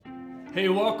Hey,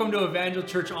 welcome to Evangel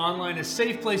Church Online, a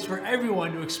safe place for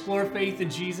everyone to explore faith in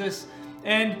Jesus.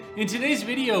 And in today's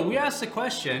video, we ask the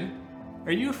question,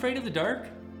 are you afraid of the dark?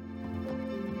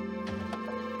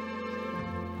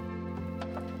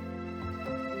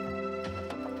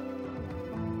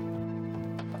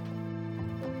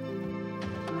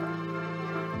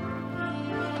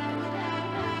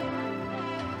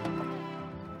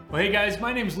 Well, hey guys,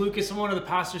 my name is Lucas. I'm one of the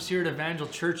pastors here at Evangel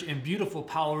Church in beautiful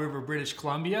Powell River, British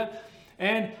Columbia.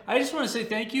 And I just want to say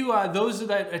thank you, those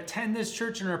that attend this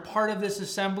church and are part of this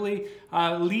assembly.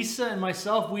 Lisa and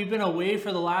myself, we've been away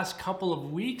for the last couple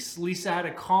of weeks. Lisa had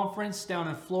a conference down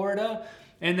in Florida,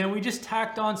 and then we just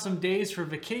tacked on some days for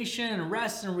vacation and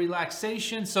rest and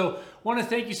relaxation. So I want to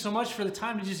thank you so much for the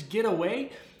time to just get away.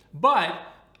 But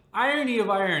irony of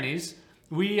ironies,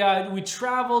 we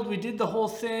traveled, we did the whole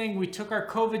thing. We took our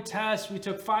COVID test. We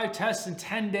took 5 tests in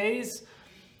 10 days,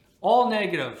 all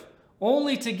negative.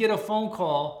 Only to get a phone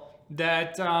call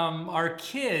that our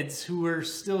kids, who were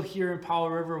still here in Powell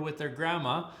River with their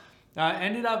grandma,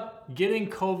 ended up getting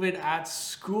COVID at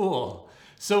school.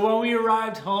 So when we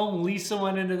arrived home, Lisa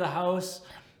went into the house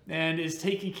and is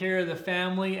taking care of the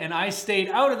family, and I stayed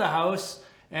out of the house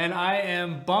and I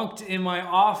am bunked in my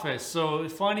office. So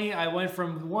funny, I went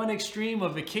from one extreme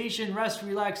of vacation, rest,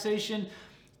 relaxation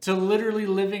to literally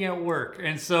living at work.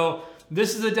 And so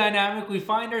this is the dynamic we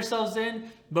find ourselves in,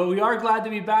 but we are glad to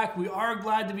be back. We are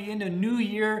glad to be in a new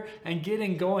year and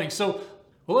getting going. So,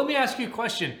 well, let me ask you a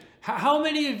question. How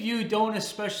many of you don't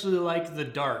especially like the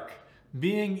dark,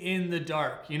 being in the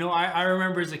dark? You know, I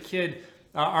remember as a kid,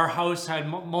 our house had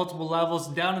multiple levels.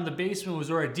 Down in the basement was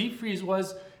where our deep freeze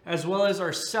was, as well as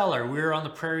our cellar. We were on the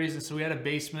prairies, and so we had a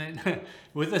basement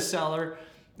with a cellar.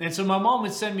 And so my mom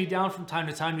would send me down from time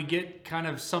to time to get kind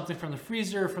of something from the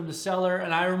freezer, from the cellar.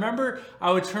 And I remember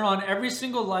I would turn on every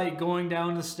single light going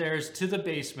down the stairs to the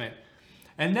basement.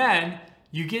 And then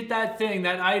you get that thing,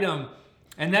 that item,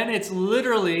 and then it's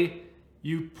literally,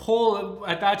 you pull,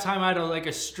 at that time I had like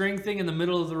a string thing in the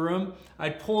middle of the room.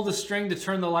 I'd pull the string to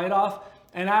turn the light off,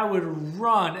 and I would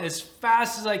run as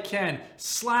fast as I can,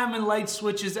 slamming light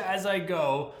switches as I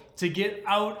go, to get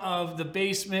out of the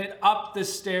basement, up the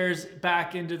stairs,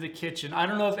 back into the kitchen. I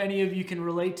don't know if any of you can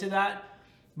relate to that,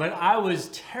 but I was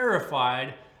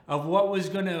terrified of what was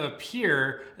going to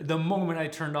appear the moment I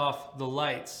turned off the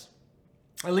lights.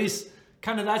 At least,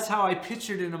 kind of that's how I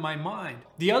pictured it in my mind.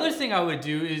 The other thing I would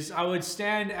do is I would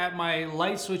stand at my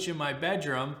light switch in my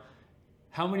bedroom.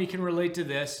 How many can relate to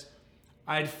this?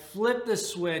 I'd flip the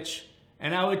switch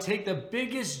and I would take the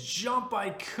biggest jump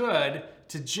I could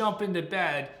to jump into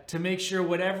bed to make sure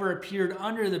whatever appeared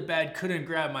under the bed couldn't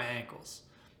grab my ankles.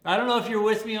 I don't know if you're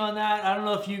with me on that. I don't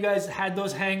know if you guys had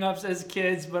those hang-ups as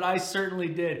kids, but I certainly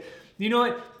did. You know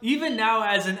what? Even now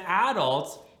as an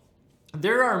adult,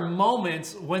 there are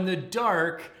moments when the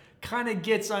dark kind of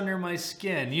gets under my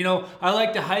skin. You know, I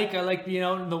like to hike. I like being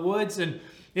out in the woods. And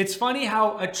it's funny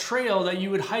how a trail that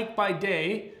you would hike by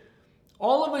day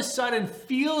all of a sudden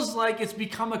feels like it's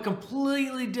become a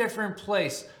completely different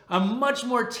place, a much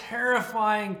more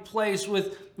terrifying place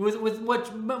with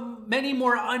many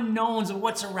more unknowns of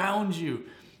what's around you.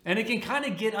 And it can kind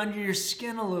of get under your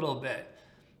skin a little bit.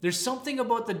 There's something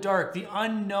about the dark, the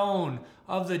unknown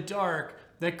of the dark,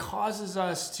 that causes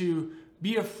us to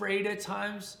be afraid at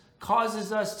times,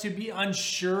 causes us to be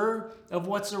unsure of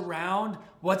what's around,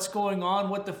 what's going on,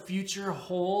 what the future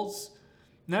holds.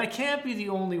 Now, I can't be the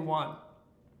only one.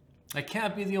 I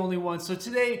can't be the only one. So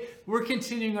today we're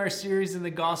continuing our series in the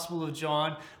Gospel of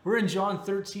John. We're in John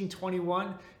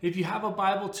 13:21. If you have a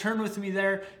Bible, turn with me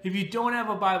there. If you don't have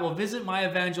a Bible, visit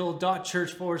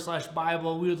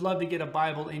myevangel.church/Bible. We would love to get a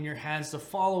Bible in your hands to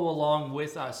follow along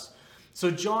with us.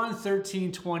 So John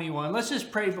 13:21. Let's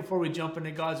just pray before we jump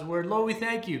into God's word. Lord, we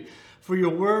thank you for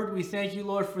your word. We thank you,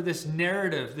 Lord, for this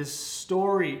narrative, this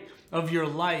story of your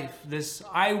life, this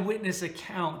eyewitness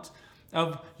account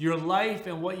of your life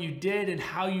and what you did and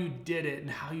how you did it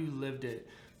and how you lived it.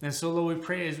 And so, Lord, we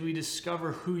pray as we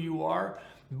discover who you are,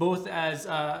 both as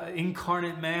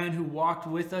incarnate man who walked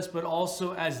with us, but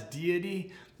also as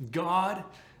deity, God.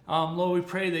 Lord, we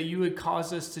pray that you would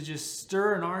cause us to just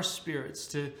stir in our spirits,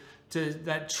 to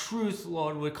that truth,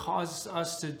 Lord, would cause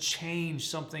us to change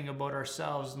something about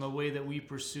ourselves and the way that we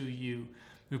pursue you.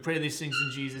 We pray these things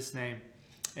in Jesus' name.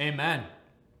 Amen.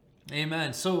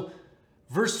 Amen. So,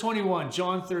 verse 21,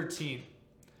 John 13.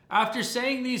 After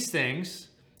saying these things,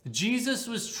 Jesus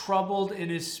was troubled in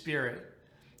his spirit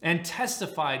and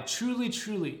testified, "Truly,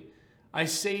 truly, I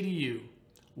say to you,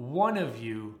 one of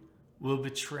you will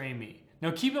betray me."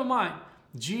 Now keep in mind,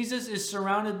 Jesus is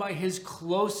surrounded by his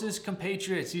closest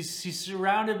compatriots. He's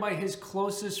surrounded by his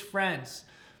closest friends.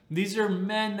 These are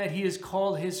men that he has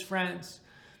called his friends.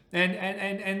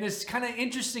 And this kind of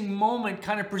interesting moment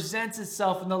kind of presents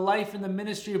itself in the life and the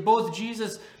ministry of both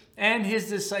Jesus and his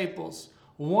disciples.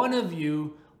 One of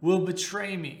you will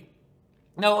betray me.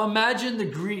 Now imagine the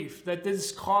grief that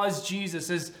this caused Jesus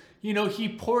as, he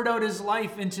poured out his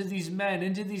life into these men,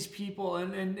 into these people.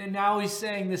 And now he's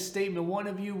saying this statement, one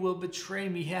of you will betray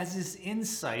me. He has this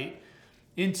insight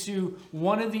into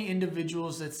one of the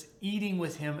individuals that's eating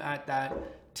with him at that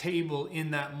table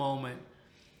in that moment.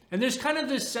 And there's kind of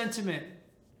this sentiment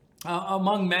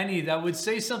among many that would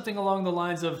say something along the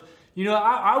lines of,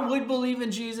 I would believe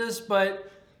in Jesus,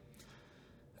 but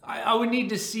I would need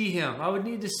to see him. I would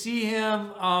need to see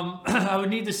him. I would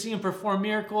need to see him perform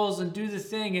miracles and do the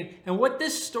thing. And what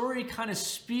this story kind of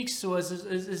speaks to us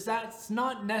is that's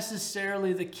not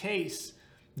necessarily the case.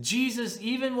 Jesus,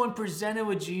 even when presented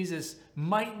with Jesus,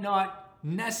 might not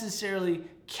necessarily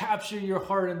capture your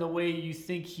heart in the way you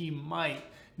think he might.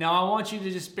 Now, I want you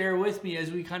to just bear with me as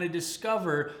we kind of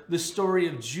discover the story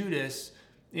of Judas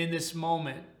in this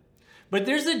moment. But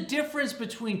there's a difference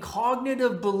between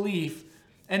cognitive belief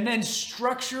and then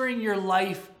structuring your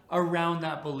life around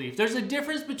that belief. There's a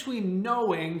difference between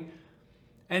knowing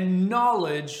and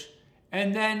knowledge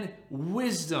and then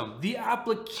wisdom, the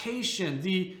application,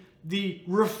 the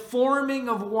reforming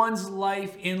of one's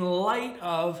life in light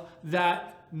of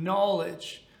that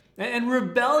knowledge. And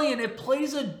rebellion, it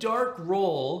plays a dark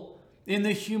role in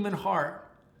the human heart.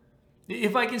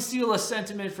 If I can steal a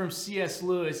sentiment from C.S.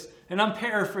 Lewis, and I'm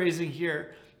paraphrasing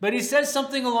here, but he says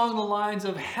something along the lines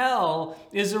of hell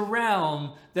is a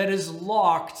realm that is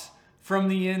locked from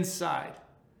the inside.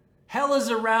 Hell is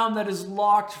a realm that is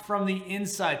locked from the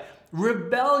inside.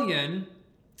 Rebellion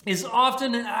is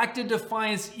often an act of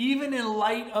defiance, even in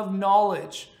light of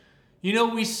knowledge.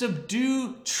 We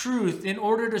subdue truth in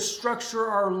order to structure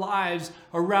our lives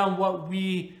around what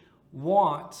we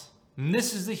want. And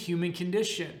this is the human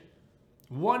condition.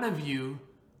 One of you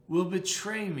will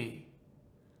betray me.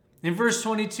 In verse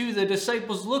 22, the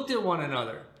disciples looked at one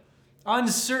another,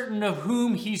 uncertain of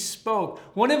whom he spoke.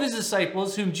 One of his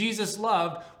disciples, whom Jesus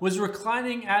loved, was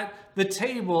reclining at the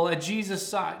table at Jesus'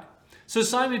 side. So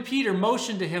Simon Peter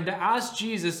motioned to him to ask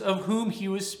Jesus of whom he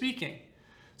was speaking.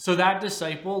 So that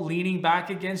disciple, leaning back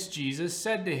against Jesus,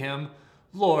 said to him,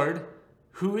 Lord,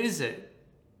 who is it?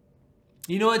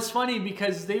 It's funny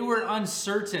because they were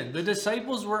uncertain. The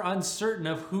disciples were uncertain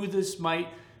of who this might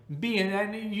be.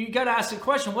 And you got to ask the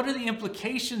question, what are the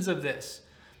implications of this?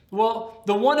 Well,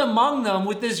 the one among them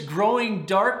with this growing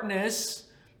darkness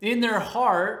in their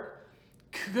heart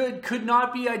could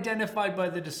not be identified by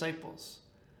the disciples.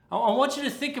 I want you to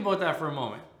think about that for a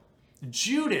moment.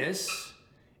 Judas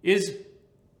is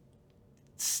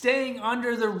staying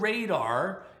under the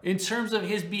radar in terms of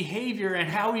his behavior and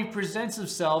how he presents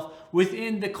himself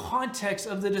within the context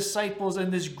of the disciples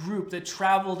and this group that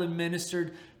traveled and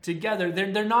ministered together.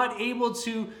 They're not able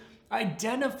to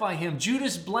identify him.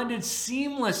 Judas blended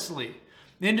seamlessly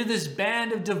into this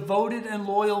band of devoted and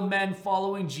loyal men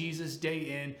following Jesus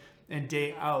day in and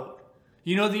day out.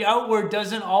 The outward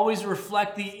doesn't always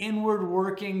reflect the inward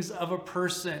workings of a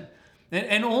person.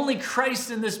 And only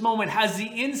Christ in this moment has the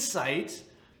insight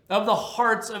of the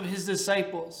hearts of his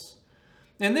disciples.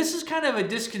 And this is kind of a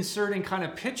disconcerting kind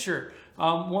of picture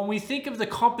when we think of the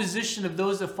composition of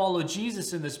those that follow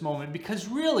Jesus in this moment, because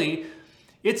really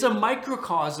it's a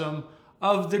microcosm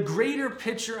of the greater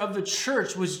picture of the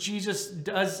church which Jesus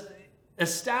does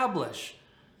establish.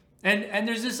 And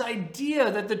there's this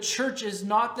idea that the church is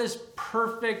not this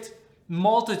perfect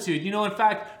multitude. In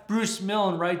fact, Bruce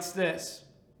Milne writes this: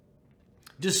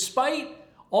 despite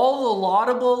all the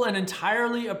laudable and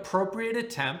entirely appropriate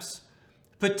attempts,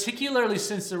 particularly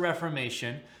since the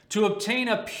Reformation, to obtain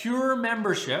a pure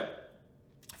membership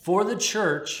for the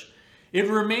church, it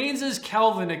remains, as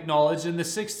Calvin acknowledged in the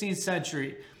 16th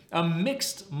century, a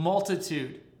mixed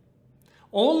multitude.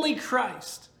 Only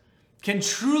Christ can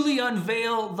truly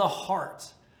unveil the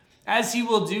heart, as he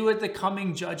will do at the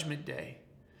coming judgment day.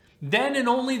 Then and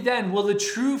only then will the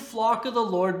true flock of the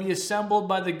Lord be assembled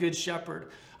by the Good Shepherd.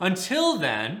 Until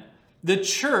then, the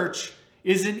church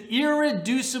is an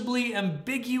irreducibly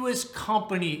ambiguous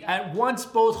company, at once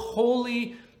both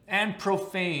holy and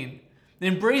profane,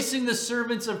 embracing the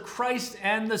servants of Christ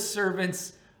and the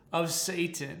servants of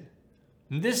Satan.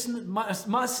 This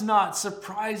must not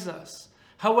surprise us,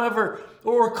 however,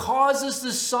 or cause us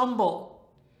to stumble.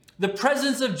 The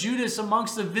presence of Judas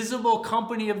amongst the visible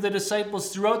company of the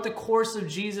disciples throughout the course of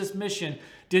Jesus' mission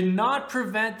did not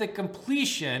prevent the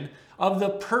completion of the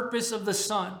purpose of the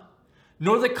Son,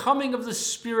 nor the coming of the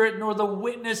Spirit, nor the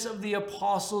witness of the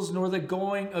apostles, nor the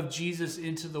going of Jesus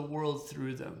into the world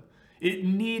through them. It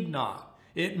need not,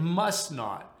 it must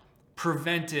not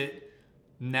prevent it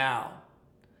now.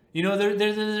 You know,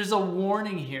 there's a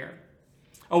warning here.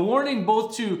 A warning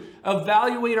both to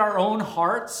evaluate our own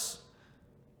hearts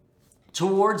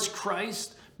towards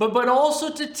Christ, but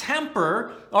also to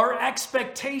temper our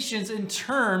expectations in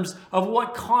terms of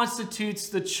what constitutes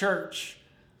the church.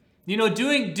 You know,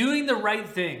 doing the right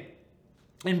thing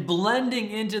and blending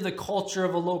into the culture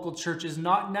of a local church is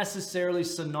not necessarily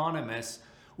synonymous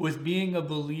with being a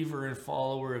believer and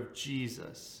follower of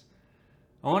Jesus.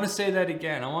 I want to say that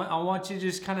again. I want you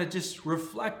to just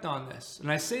reflect on this.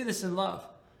 And I say this in love.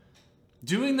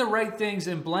 Doing the right things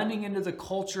and blending into the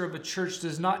culture of a church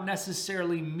does not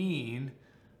necessarily mean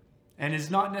and is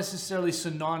not necessarily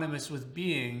synonymous with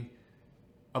being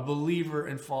a believer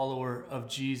and follower of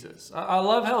Jesus. I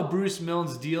love how Bruce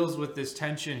Milnes deals with this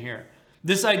tension here.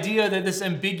 This idea that this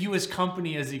ambiguous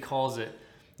company, as he calls it,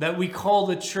 that we call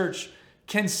the church,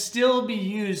 can still be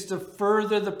used to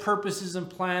further the purposes and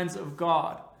plans of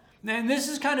God. And this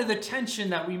is kind of the tension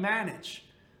that we manage.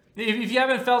 If you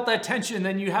haven't felt that tension,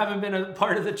 then you haven't been a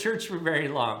part of the church for very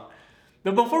long.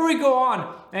 But before we go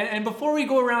on, and before we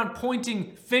go around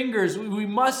pointing fingers, we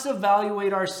must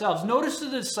evaluate ourselves. Notice the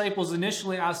disciples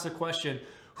initially asked the question,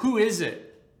 who is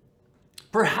it?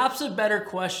 Perhaps a better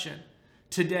question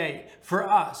today for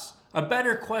us, a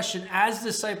better question as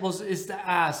disciples is to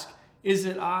ask, is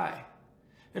it I?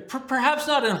 Perhaps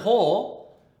not in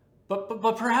whole,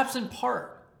 but perhaps in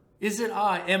part. Is it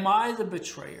I? Am I the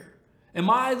betrayer? Am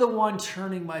I the one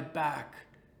turning my back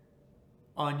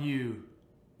on you,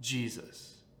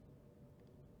 Jesus?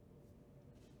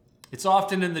 It's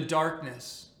often in the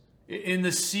darkness, in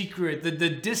the secret, the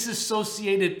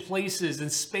disassociated places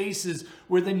and spaces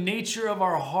where the nature of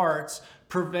our hearts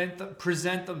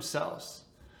present themselves.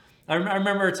 I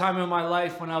remember a time in my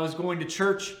life when I was going to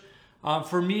church.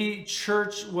 For me,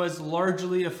 church was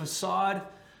largely a facade.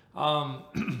 I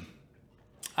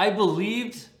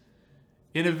believed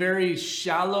in a very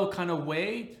shallow kind of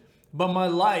way, but my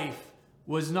life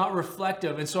was not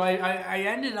reflective. And so I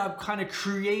ended up kind of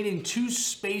creating two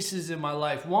spaces in my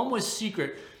life. One was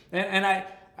secret, and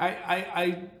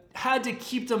I had to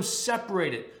keep them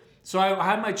separated. So I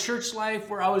had my church life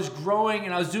where I was growing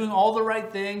and I was doing all the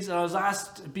right things. And I was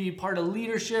asked to be part of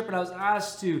leadership, and I was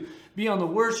asked to be on the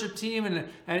worship team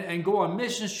and go on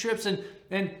missions trips.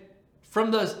 And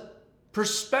from the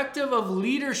perspective of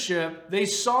leadership, they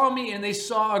saw me and they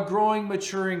saw a growing,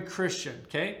 maturing Christian,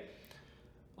 okay?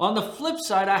 On the flip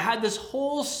side, I had this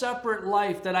whole separate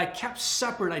life that I kept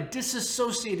separate. I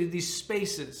disassociated these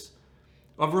spaces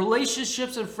of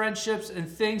relationships and friendships and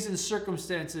things and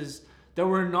circumstances that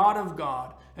were not of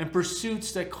God and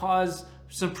pursuits that caused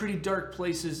some pretty dark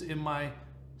places in my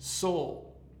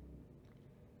soul.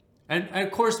 And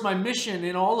of course, my mission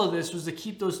in all of this was to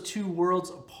keep those two worlds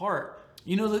apart.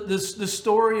 You know, the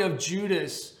story of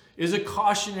Judas is a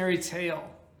cautionary tale.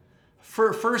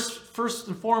 First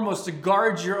and foremost, to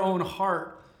guard your own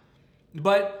heart.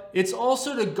 But it's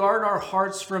also to guard our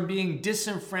hearts from being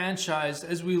disenfranchised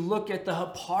as we look at the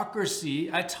hypocrisy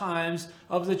at times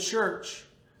of the church.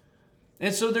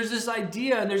 And so there's this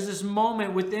idea and there's this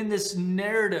moment within this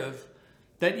narrative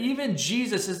that even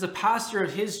Jesus, as the pastor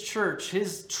of his church,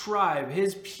 his tribe,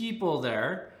 his people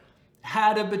there,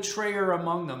 had a betrayer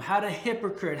among them, had a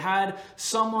hypocrite, had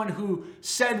someone who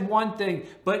said one thing,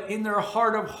 but in their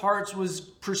heart of hearts was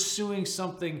pursuing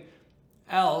something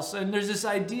else. And there's this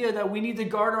idea that we need to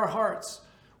guard our hearts.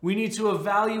 We need to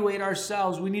evaluate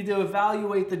ourselves. We need to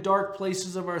evaluate the dark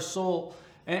places of our soul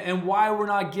and why we're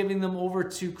not giving them over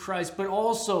to Christ. But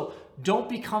also, don't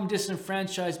become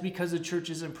disenfranchised because the church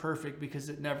isn't perfect, because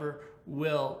it never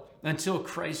will until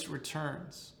Christ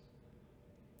returns.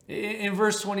 In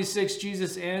verse 26,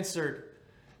 Jesus answered,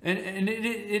 and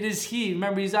it is he.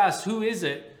 Remember, he's asked, who is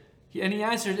it? And he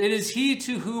answered, it is he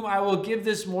to whom I will give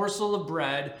this morsel of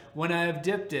bread when I have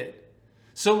dipped it.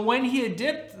 So when he had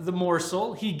dipped the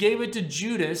morsel, he gave it to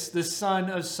Judas, the son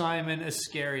of Simon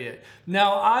Iscariot.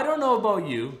 Now, I don't know about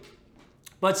you,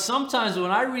 but sometimes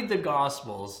when I read the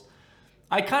Gospels,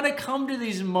 I kind of come to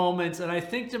these moments and I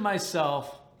think to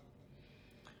myself,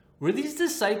 were these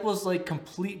disciples like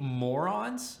complete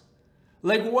morons?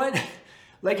 Like what?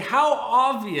 Like how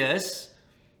obvious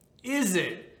is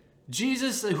it?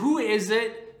 Jesus, who is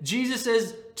it? Jesus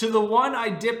says, to the one I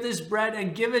dip this bread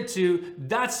and give it to,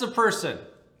 that's the person.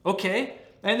 Okay?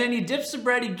 And then he dips the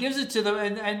bread, he gives it to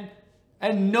them,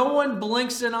 and no one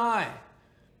blinks an eye.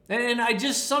 And I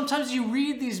just, sometimes you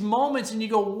read these moments and you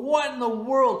go, what in the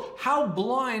world? How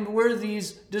blind were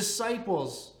these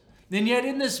disciples? And yet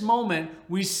in this moment,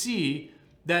 we see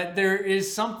that there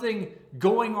is something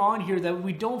going on here that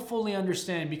we don't fully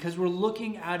understand because we're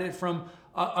looking at it from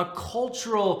a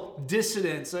cultural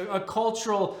dissonance, a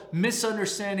cultural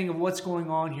misunderstanding of what's going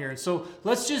on here. So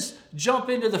let's just jump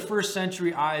into the first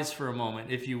century eyes for a moment,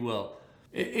 if you will.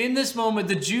 In this moment,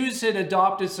 the Jews had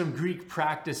adopted some Greek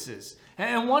practices.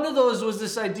 And one of those was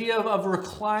this idea of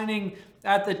reclining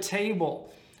at the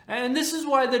table. And this is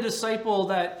why the disciple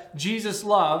that Jesus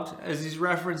loved, as he's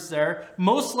referenced there,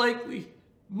 most likely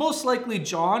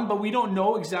John, but we don't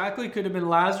know exactly. Could have been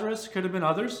Lazarus, could have been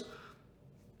others.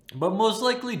 But most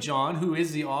likely John, who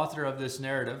is the author of this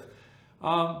narrative.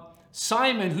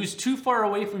 Simon, who's too far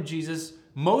away from Jesus,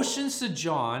 motions to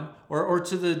John, or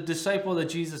to the disciple that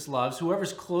Jesus loves,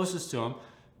 whoever's closest to him,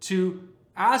 to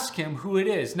ask him who it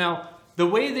is. Now, the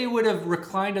way they would have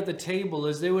reclined at the table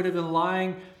is they would have been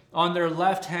lying on their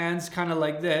left hands, kind of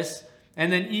like this,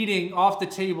 and then eating off the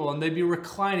table, and they'd be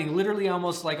reclining, literally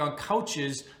almost like on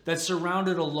couches that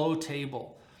surrounded a low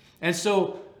table. And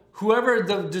so whoever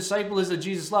the disciple is that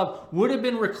Jesus loved would have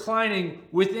been reclining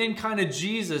within kind of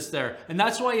Jesus there. And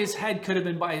that's why his head could have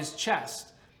been by his chest.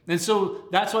 And so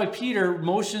that's why Peter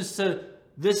motions to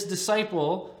this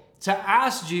disciple to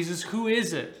ask Jesus, who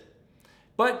is it?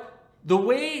 But the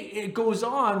way it goes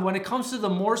on when it comes to the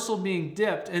morsel being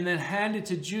dipped and then handed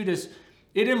to Judas,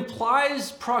 it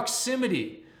implies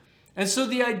proximity. And so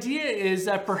the idea is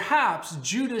that perhaps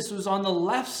Judas was on the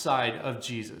left side of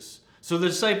Jesus. So the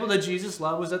disciple that Jesus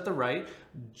loved was at the right.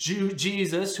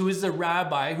 Jesus, who is the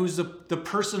rabbi, who's the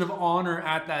person of honor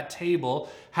at that table,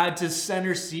 had the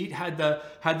center seat, had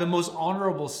the most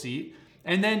honorable seat.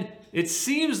 And then it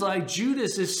seems like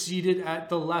Judas is seated at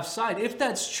the left side. If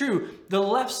that's true, the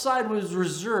left side was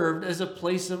reserved as a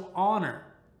place of honor.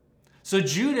 So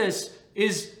Judas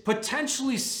is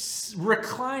potentially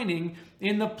reclining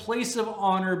in the place of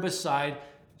honor beside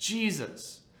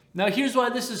Jesus. Now, here's why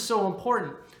this is so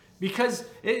important. Because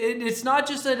it's not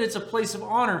just that it's a place of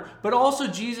honor, but also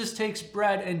Jesus takes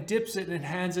bread and dips it and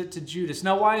hands it to Judas.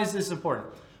 Now, why is this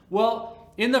important?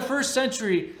 Well, in the first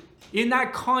century, in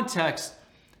that context,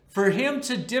 for him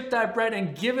to dip that bread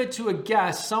and give it to a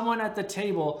guest, someone at the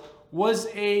table, was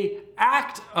an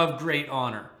act of great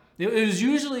honor. It was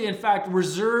usually, in fact,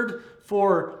 reserved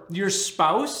for your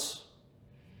spouse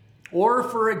or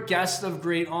for a guest of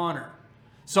great honor.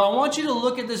 So I want you to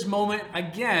look at this moment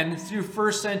again through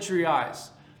first century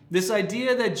eyes. This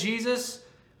idea that Jesus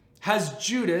has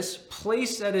Judas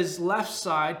placed at his left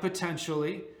side,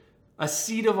 potentially, a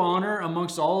seat of honor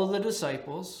amongst all of the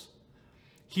disciples.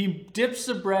 He dips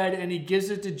the bread and he gives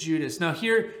it to Judas. Now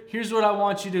here's what I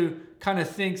want you to kind of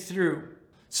think through.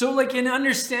 So like in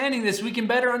understanding this, we can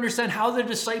better understand how the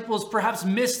disciples perhaps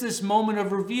missed this moment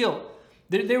of reveal.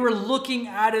 They were looking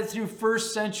at it through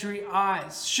first century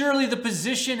eyes. Surely the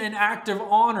position and act of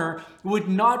honor would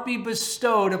not be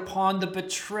bestowed upon the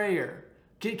betrayer.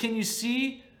 Can you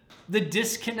see the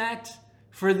disconnect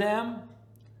for them?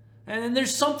 And then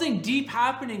there's something deep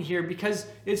happening here because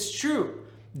it's true.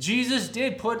 Jesus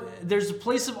did there's a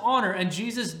place of honor, and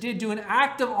Jesus did do an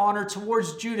act of honor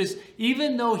towards Judas,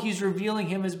 even though he's revealing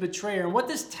him as betrayer. And what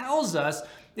this tells us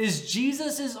is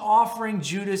Jesus is offering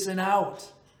Judas an out.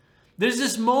 There's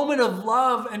this moment of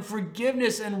love and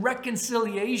forgiveness and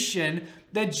reconciliation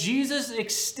that Jesus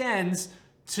extends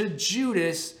to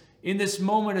Judas in this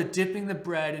moment of dipping the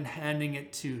bread and handing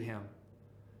it to him.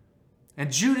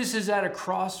 And Judas is at a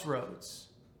crossroads.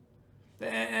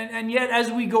 And yet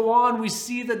as we go on, we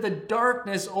see that the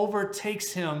darkness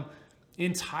overtakes him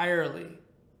entirely.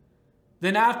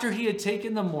 Then after he had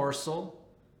taken the morsel,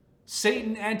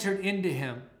 Satan entered into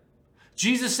him.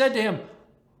 Jesus said to him,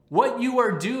 "What you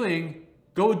are doing,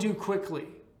 go do quickly."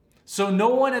 So no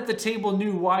one at the table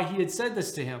knew why he had said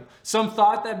this to him. Some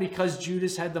thought that because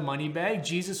Judas had the money bag,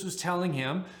 Jesus was telling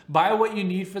him, "Buy what you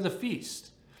need for the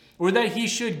feast," or that he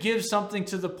should give something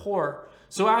to the poor.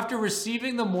 So after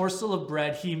receiving the morsel of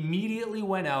bread, he immediately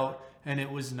went out, and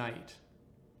it was night.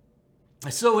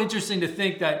 It's so interesting to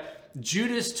think that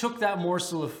Judas took that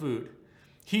morsel of food.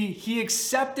 He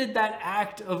accepted that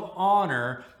act of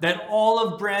honor, that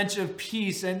olive branch of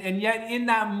peace, and yet in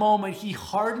that moment, he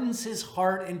hardens his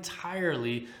heart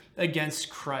entirely against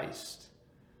Christ.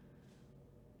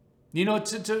 You know,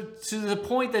 to the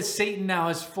point that Satan now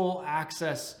has full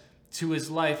access to his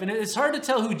life. And it's hard to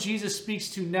tell who Jesus speaks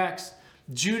to next,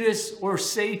 Judas or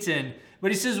Satan.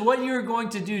 But he says, "What you are going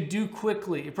to do, do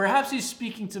quickly." Perhaps he's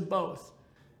speaking to both.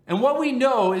 And what we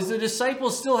know is the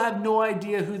disciples still have no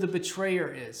idea who the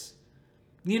betrayer is.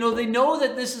 You know, they know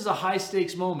that this is a high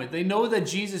stakes moment. They know that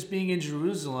Jesus being in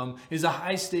Jerusalem is a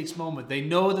high stakes moment. They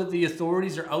know that the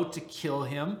authorities are out to kill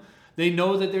him. They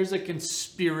know that there's a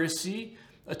conspiracy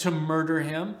to murder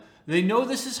him. They know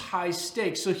this is high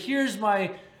stakes. So here's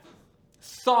my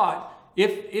thought.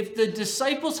 If the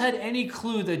disciples had any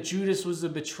clue that Judas was the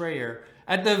betrayer,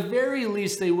 at the very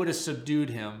least, they would have subdued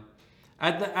him.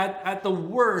 At the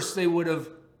worst, they would have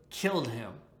killed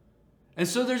him. And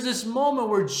so there's this moment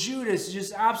where Judas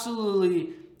just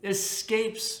absolutely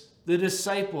escapes the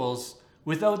disciples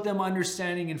without them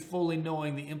understanding and fully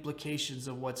knowing the implications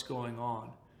of what's going on.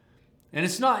 And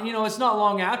it's not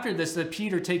long after this that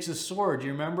Peter takes a sword, do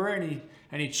you remember? And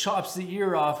he chops the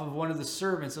ear off of one of the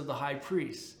servants of the high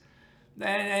priest.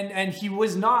 And he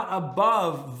was not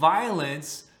above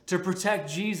violence to protect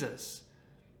Jesus.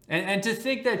 And to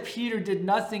think that Peter did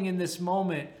nothing in this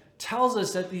moment tells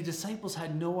us that the disciples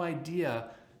had no idea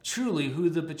truly who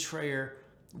the betrayer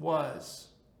was.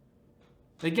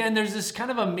 Again, there's this kind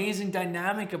of amazing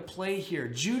dynamic at play here.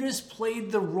 Judas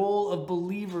played the role of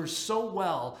believer so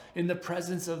well in the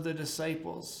presence of the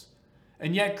disciples.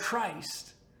 And yet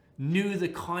Christ knew the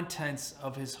contents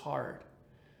of his heart.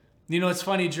 You know, it's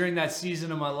funny, during that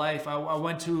season of my life, I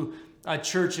went to a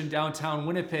church in downtown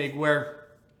Winnipeg where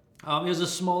it was a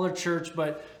smaller church,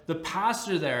 but the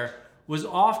pastor there was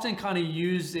often kind of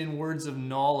used in words of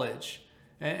knowledge.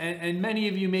 And many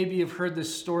of you maybe have heard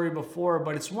this story before,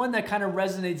 but it's one that kind of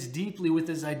resonates deeply with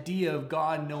this idea of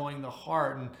God knowing the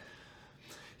heart. And,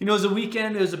 you know, it was a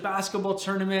weekend, it was a basketball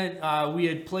tournament. We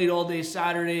had played all day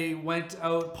Saturday, went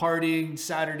out partying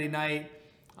Saturday night.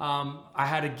 I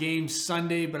had a game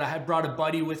Sunday, but I had brought a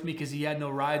buddy with me because he had no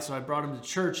ride. So I brought him to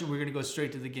church and we're going to go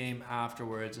straight to the game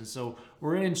afterwards. And so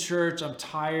we're in church. I'm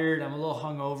tired. I'm a little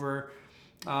hungover.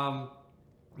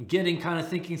 Getting kind of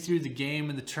thinking through the game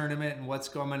and the tournament and what's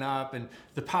coming up, and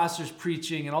the pastor's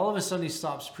preaching, and all of a sudden he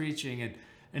stops preaching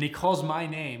and he calls my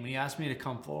name and he asked me to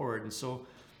come forward. And so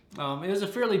it was a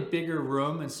fairly bigger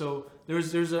room, and so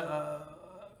there's a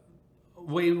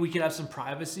way we could have some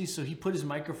privacy. So he put his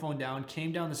microphone down,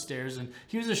 came down the stairs, and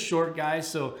he was a short guy,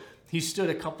 so he stood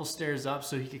a couple stairs up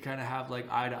so he could kind of have like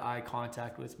eye-to-eye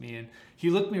contact with me. And he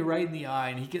looked me right in the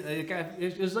eye, and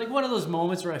it was like one of those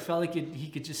moments where I felt like he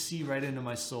could just see right into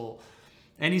my soul.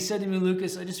 And he said to me,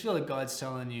 "Lucas, I just feel like God's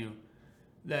telling you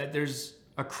that there's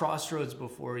a crossroads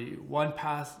before you. One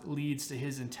path leads to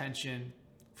his intention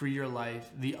for your life.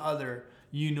 The other,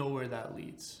 you know where that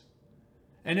leads."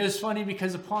 And it was funny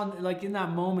because in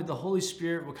that moment, the Holy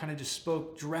Spirit kind of just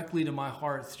spoke directly to my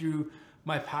heart through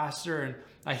my pastor, and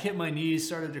I hit my knees,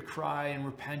 started to cry in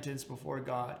repentance before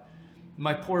God.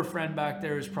 My poor friend back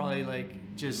there was probably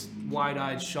like just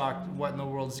wide-eyed, shocked, what in the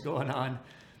world is going on?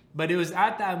 But it was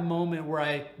at that moment where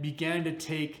I began to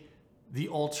take the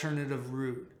alternative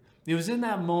route. It was in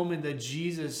that moment that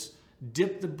Jesus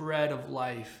dipped the bread of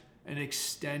life and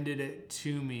extended it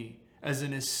to me as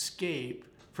an escape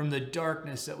from the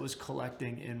darkness that was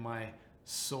collecting in my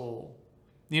soul.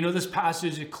 You know, this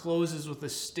passage, it closes with a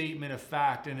statement of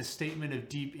fact and a statement of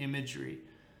deep imagery.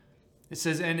 It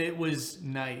says, "And it was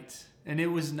night, and it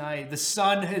was night. The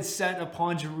sun had set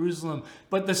upon Jerusalem,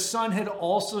 but the sun had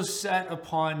also set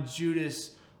upon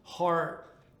Judas' heart."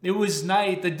 It was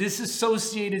night. The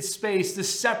disassociated space, the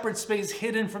separate space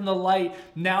hidden from the light,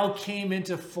 now came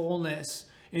into fullness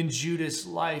in Judas'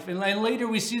 life. And later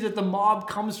we see that the mob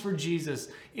comes for Jesus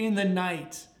in the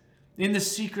night, in the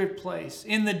secret place,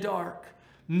 in the dark.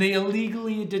 And they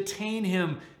illegally detain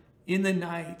him in the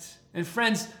night. And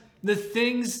friends, the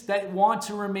things that want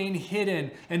to remain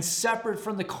hidden and separate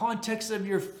from the context of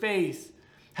your faith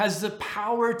has the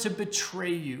power to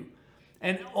betray you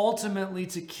and ultimately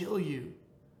to kill you.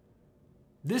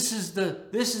 This is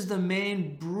the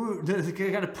main the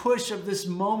kind of push of this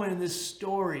moment in this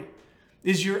story.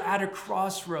 Is you're at a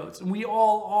crossroads, and we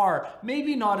all are,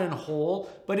 maybe not in whole,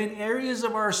 but in areas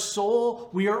of our soul,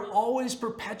 we are always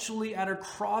perpetually at a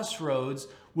crossroads.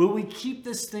 Will we keep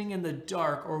this thing in the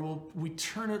dark, or will we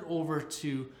turn it over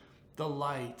to the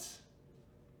light?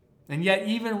 And yet,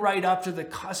 even right up to the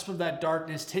cusp of that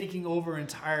darkness taking over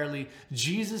entirely,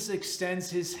 Jesus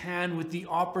extends his hand with the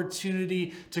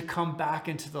opportunity to come back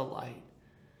into the light.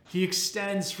 He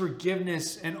extends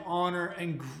forgiveness and honor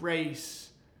and grace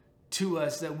to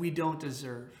us that we don't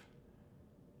deserve.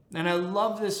 And I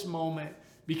love this moment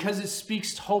because it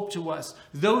speaks hope to us.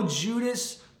 Though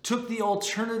Judas took the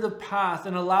alternative path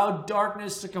and allowed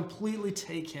darkness to completely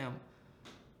take him,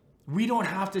 we don't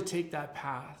have to take that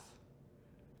path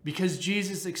because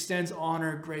Jesus extends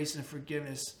honor, grace, and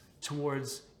forgiveness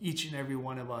towards each and every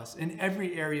one of us in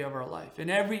every area of our life, in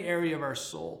every area of our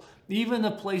soul, even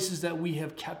the places that we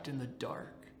have kept in the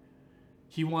dark.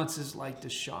 He wants his light to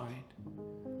shine.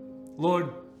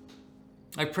 Lord,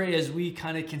 I pray as we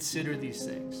kind of consider these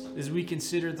things, as we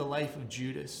consider the life of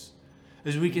Judas,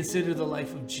 as we consider the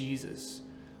life of Jesus,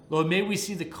 Lord, may we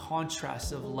see the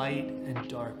contrast of light and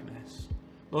darkness.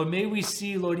 Lord, may we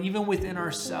see, Lord, even within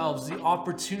ourselves, the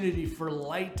opportunity for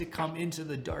light to come into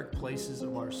the dark places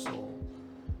of our soul.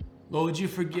 Lord, would you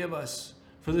forgive us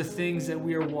for the things that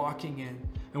we are walking in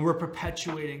and we're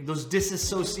perpetuating, those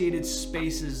disassociated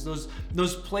spaces,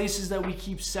 those places that we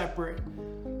keep separate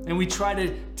and we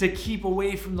try to keep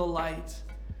away from the light.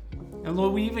 And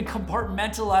Lord, we even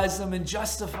compartmentalize them and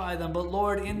justify them. But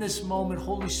Lord, in this moment,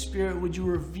 Holy Spirit, would you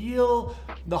reveal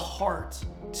the heart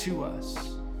to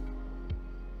us?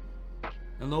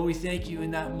 And Lord, we thank you in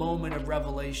that moment of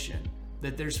revelation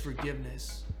that there's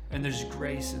forgiveness and there's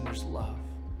grace and there's love.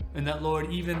 And that, Lord,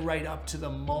 even right up to the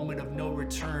moment of no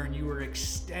return, you are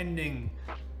extending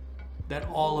that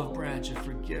olive branch of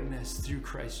forgiveness through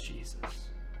Christ Jesus.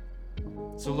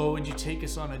 So Lord, would you take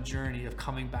us on a journey of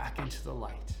coming back into the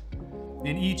light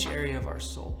in each area of our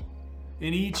soul,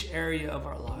 in each area of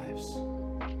our lives.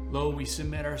 Lord, we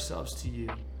submit ourselves to you.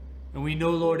 And we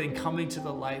know, Lord, in coming to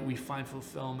the light, we find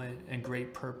fulfillment and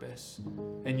great purpose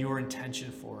and your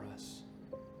intention for us.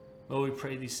 Lord, we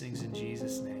pray these things in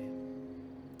Jesus' name.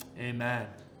 Amen.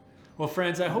 Well,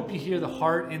 friends, I hope you hear the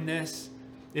heart in this.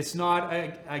 It's not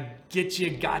a get you,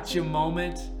 gotcha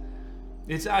moment.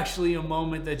 It's actually a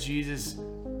moment that Jesus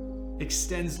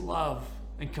extends love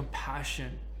and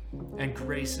compassion and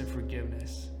grace and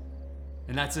forgiveness.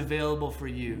 And that's available for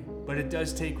you. But it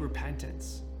does take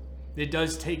repentance. It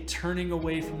does take turning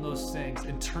away from those things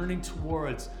and turning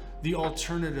towards the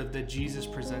alternative that Jesus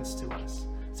presents to us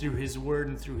through his word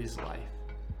and through his life.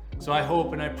 So I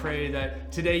hope and I pray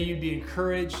that today you'd be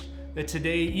encouraged, that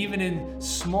today, even in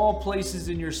small places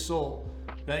in your soul,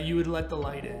 that you would let the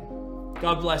light in.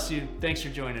 God bless you. Thanks for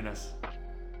joining us.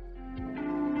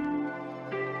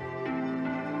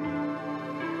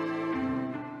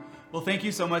 Well, thank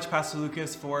you so much, Pastor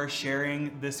Lucas, for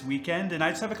sharing this weekend. And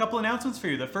I just have a couple announcements for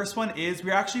you. The first one is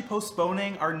we're actually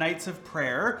postponing our nights of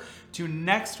prayer to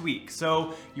next week.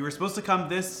 So you were supposed to come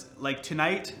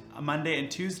tonight, Monday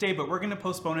and Tuesday, but we're going to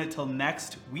postpone it till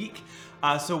next week.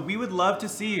 So we would love to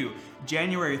see you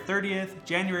January 30th,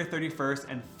 January 31st,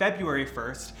 and February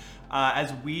 1st.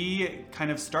 As we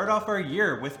kind of start off our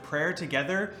year with prayer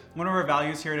together. One of our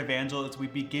values here at Evangel is we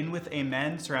begin with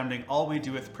amen, surrounding all we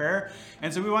do with prayer.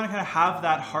 And so we want to kind of have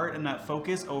that heart and that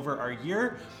focus over our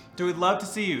year. So we'd love to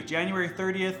see you January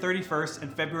 30th, 31st,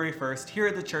 and February 1st here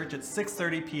at the church at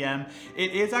 6:30 p.m.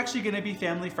 It is actually going to be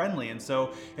family friendly. And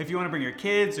so if you want to bring your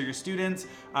kids or your students,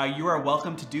 you are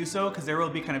welcome to do so, because there will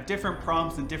be kind of different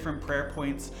prompts and different prayer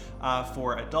points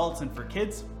for adults and for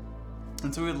kids.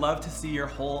 And so we would love to see your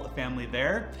whole family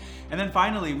there. And then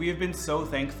finally, we have been so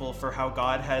thankful for how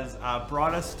God has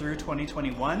brought us through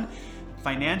 2021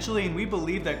 financially, and we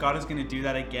believe that God is going to do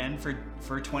that again for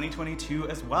 2022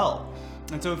 as well.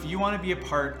 And so if you want to be a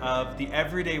part of the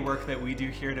everyday work that we do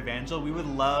here at Evangel, we would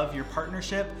love your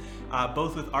partnership,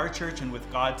 both with our church and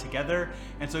with God together.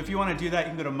 And so if you want to do that,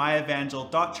 you can go to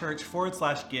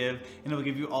myevangel.church/give, and it will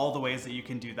give you all the ways that you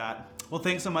can do that. Well,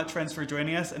 thanks so much, friends, for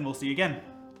joining us, and we'll see you again.